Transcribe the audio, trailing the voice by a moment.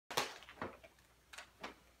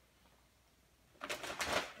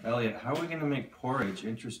Elliot, how are we going to make porridge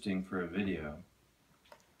interesting for a video?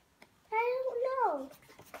 I don't know.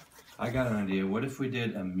 I got an idea. What if we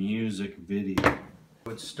did a music video?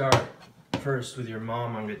 Would start first with your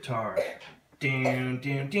mom on guitar. Then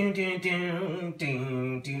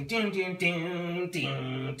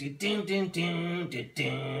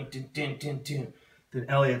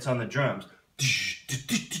Elliot's on the drums.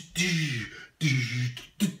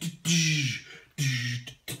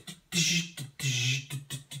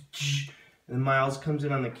 And Miles comes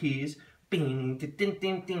in on the keys. Then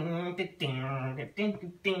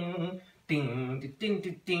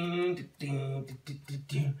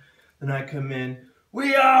I come in.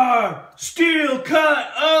 We are Steel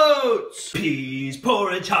Cut Oats! Peas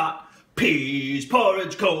porridge hot, peas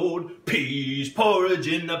porridge cold, peas porridge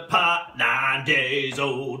in the pot, 9 days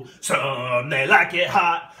old. Some they like it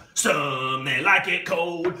hot, some they like it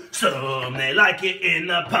cold, some they like it in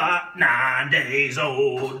the pot, 9 days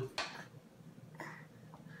old.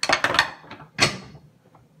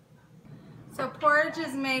 So porridge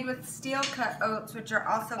is made with steel cut oats, which are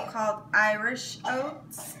also called Irish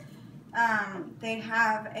oats. They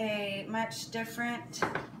have a much different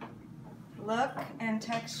look and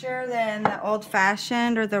texture than the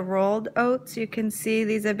old-fashioned or the rolled oats. You can see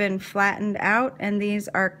these have been flattened out and these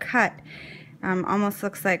are cut. Almost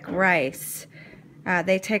looks like rice.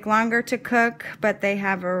 They take longer to cook, but they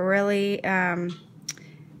have a really,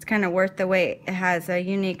 it's kind of worth the wait. It has a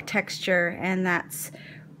unique texture, and that's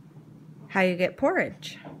how you get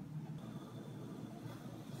porridge.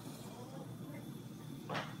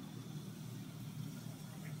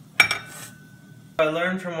 I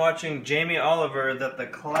learned from watching Jamie Oliver that the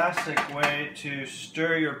classic way to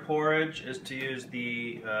stir your porridge is to use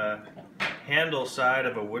the handle side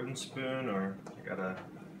of a wooden spoon, or I got a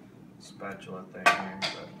spatula thing here,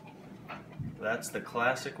 but that's the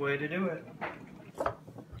classic way to do it.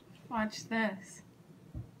 Watch this.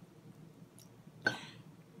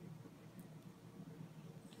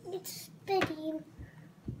 It's spitting.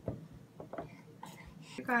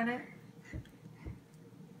 You got it.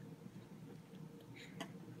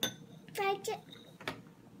 Like it.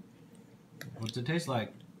 What's it taste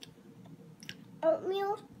like?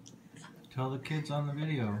 Oatmeal. Tell the kids on the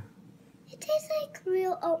video. It tastes like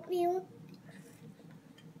real oatmeal.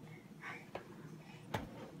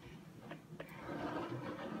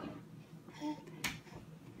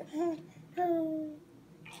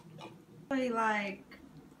 Really like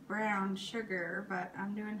brown sugar, but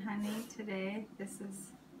I'm doing honey today. This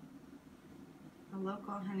is a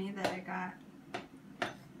local honey that I got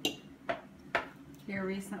here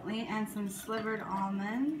recently, and some slivered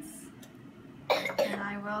almonds, and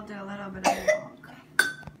I will do a little bit of milk.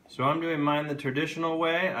 So I'm doing mine the traditional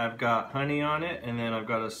way. I've got honey on it, and then I've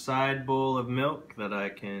got a side bowl of milk that I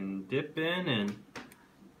can dip in and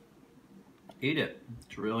eat it.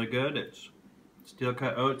 It's really good. It's Steel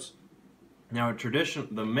Cut Oats. Now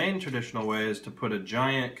the main traditional way is to put a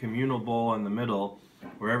giant communal bowl in the middle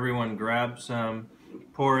where everyone grabs some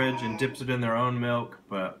porridge and dips it in their own milk,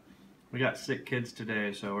 but we got sick kids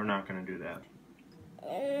today, so we're not going to do that.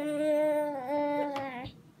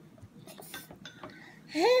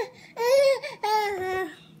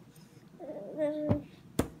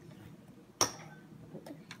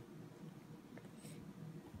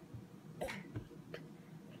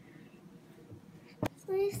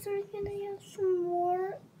 So we're gonna have some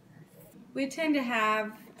more. We tend to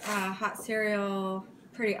have hot cereal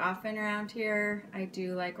pretty often around here. I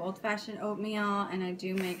do like old-fashioned oatmeal, and I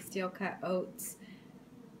do make steel cut oats.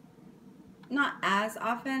 Not as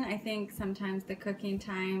often. I think sometimes the cooking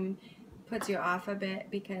time puts you off a bit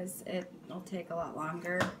because it'll take a lot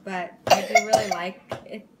longer, but I do really like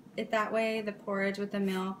it that way, the porridge with the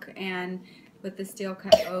milk and with the steel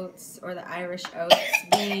cut oats or the Irish oats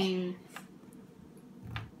being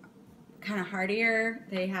kind of heartier.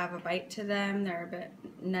 They have a bite to them. They're a bit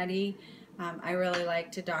nutty. I really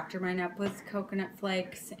like to doctor mine up with coconut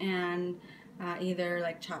flakes and either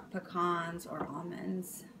like chopped pecans or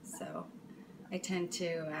almonds. So I tend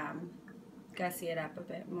to gussy it up a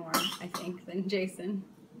bit more, I think, than Jason.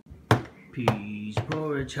 Peas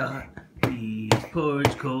porridge hot, peas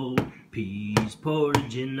porridge cold, peas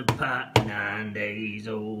porridge in the pot, 9 days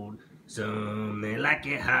old. Some they like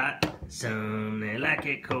it hot, some they like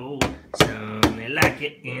it cold, some they like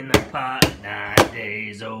it in the pot, 9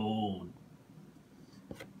 days old.